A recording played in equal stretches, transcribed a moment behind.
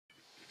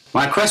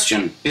My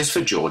question is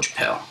for George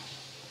Pell.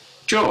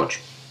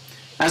 George,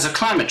 as a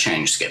climate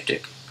change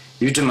skeptic,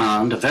 you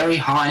demand a very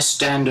high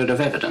standard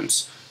of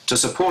evidence to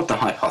support the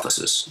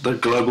hypothesis that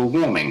global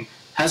warming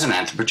has an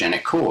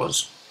anthropogenic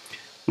cause.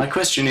 My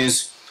question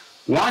is,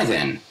 why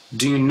then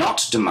do you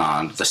not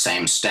demand the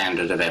same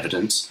standard of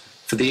evidence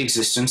for the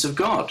existence of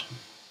God?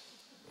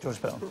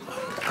 George Pell.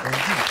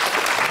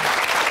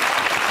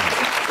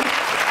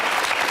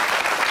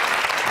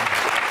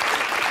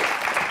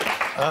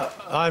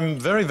 I'm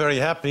very, very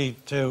happy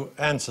to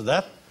answer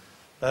that.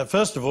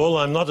 First of all,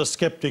 I'm not a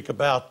skeptic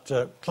about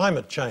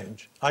climate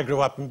change. I grew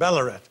up in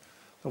Ballarat.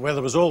 The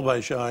weather was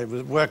always shy. I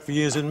worked for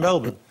years in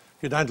Melbourne.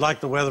 If you don't like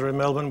the weather in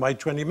Melbourne, wait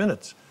 20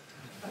 minutes.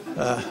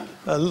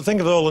 Think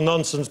of all the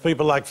nonsense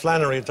people like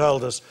Flannery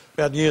told us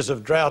about years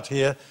of drought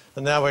here,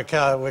 and now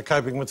we're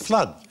coping with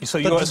flood.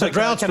 So can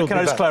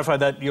I just clarify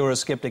that you're a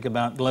skeptic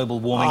about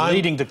global warming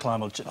leading to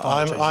climate change?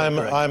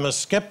 I'm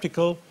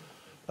skeptical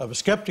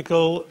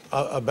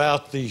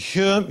about the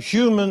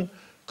human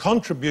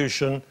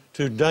contribution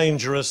to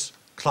dangerous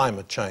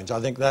climate change.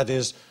 I think that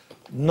is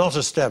not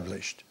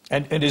established.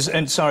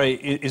 Sorry,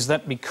 is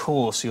that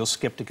because you're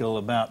sceptical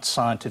about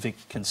scientific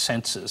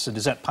consensus? And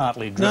is that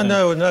partly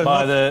driven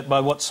by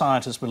what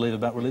scientists believe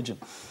about religion?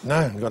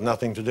 No, it's got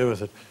nothing to do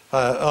with it.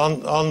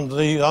 On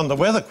the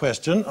weather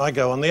question, I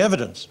go on the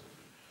evidence.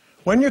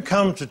 When you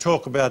come to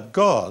talk about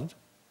God,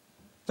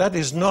 that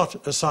is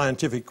not a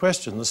scientific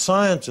question. The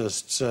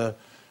scientists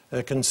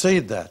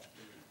concede that.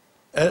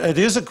 It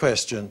is a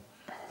question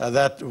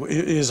that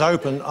is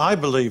open, I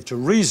believe, to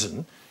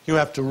reason. You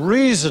have to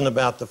reason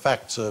about the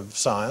facts of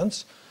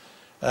science,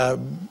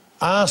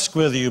 ask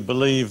whether you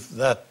believe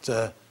that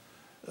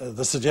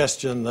the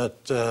suggestion that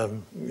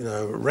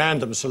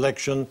random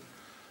selection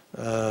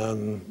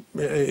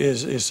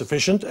is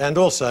sufficient, and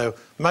also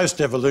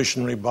most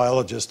evolutionary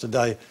biologists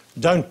today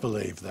don't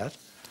believe that.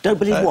 Don't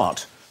believe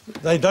what?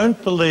 They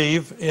don't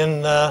believe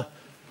in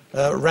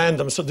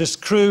so this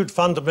crude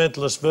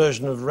fundamentalist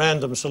version of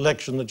random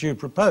selection that you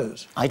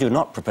propose. I do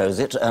not propose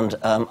it, and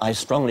I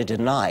strongly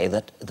deny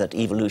that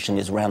evolution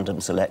is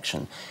random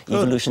selection. Good.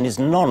 Evolution is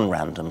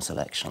non-random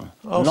selection.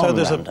 Oh, so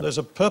there's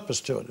a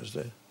purpose to it, is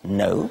there?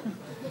 No.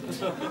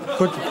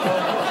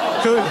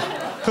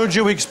 Could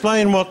you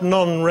explain what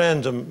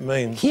non-random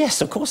means?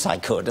 Yes, of course I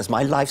could. That's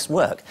my life's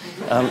work.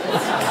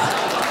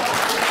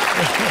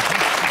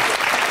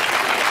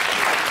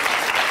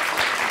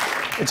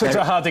 It's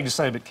a hard thing to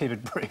say, but keep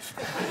it brief.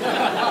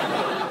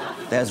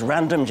 There's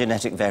random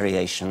genetic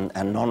variation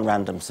and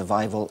non-random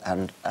survival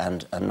and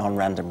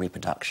non-random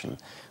reproduction,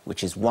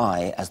 which is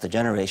why, as the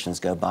generations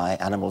go by,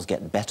 animals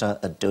get better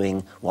at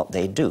doing what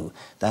they do.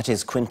 That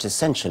is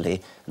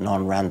quintessentially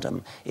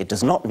non-random. It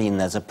does not mean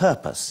there's a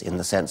purpose in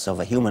the sense of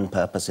a human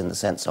purpose, in the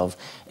sense of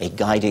a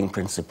guiding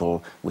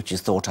principle which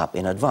is thought up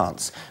in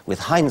advance.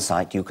 With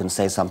hindsight, you can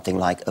say something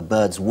like a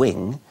bird's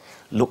wing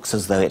looks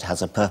as though it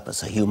has a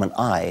purpose. A human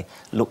eye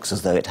looks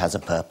as though it has a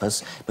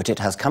purpose, but it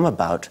has come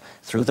about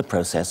through the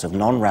process of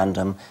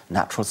non-random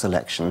natural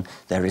selection.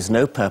 There is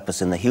no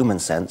purpose in the human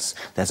sense.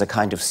 There's a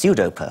kind of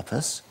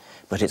pseudo-purpose,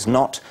 but it's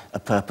not a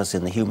purpose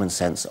in the human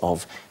sense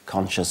of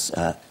conscious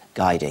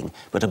guiding.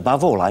 But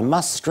above all, I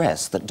must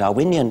stress that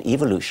Darwinian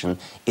evolution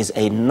is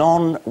a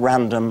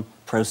non-random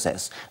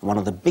process. And one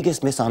of the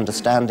biggest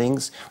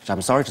misunderstandings, which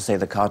I'm sorry to say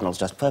the Cardinals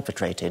just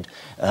perpetrated,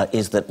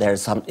 is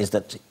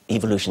that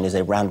evolution is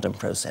a random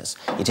process.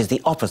 It is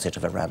the opposite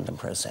of a random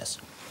process.